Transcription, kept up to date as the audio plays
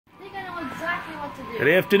exactly what to do.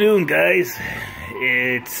 Good afternoon, guys.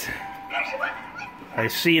 I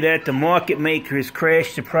see that the market maker has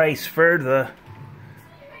crashed the price further.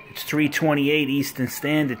 It's 3:28 Eastern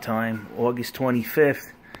Standard Time, August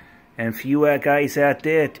 25th. And for you guys out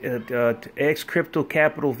there, X Crypto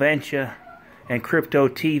Capital Venture and Crypto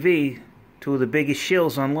TV, two of the biggest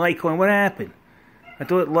shills on Litecoin. What happened? I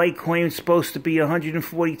thought Litecoin was supposed to be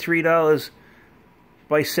 $143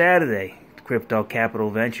 by Saturday. Crypto Capital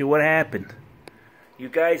Venture. What happened? You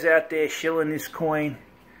guys out there shilling this coin,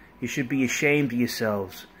 you should be ashamed of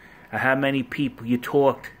yourselves. How many people you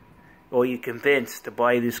talked or you convinced to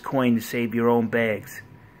buy this coin to save your own bags.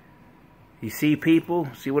 You see, people?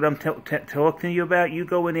 See what I'm talking to you about? You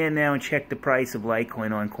go in there now and check the price of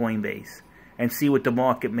Litecoin on Coinbase and see what the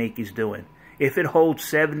market maker's doing. If it holds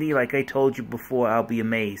 70, like I told you before, I'll be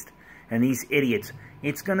amazed. And these idiots,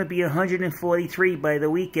 it's going to be 143 by the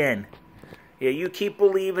weekend. Yeah, you keep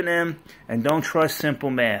believing them and don't trust simple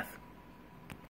math.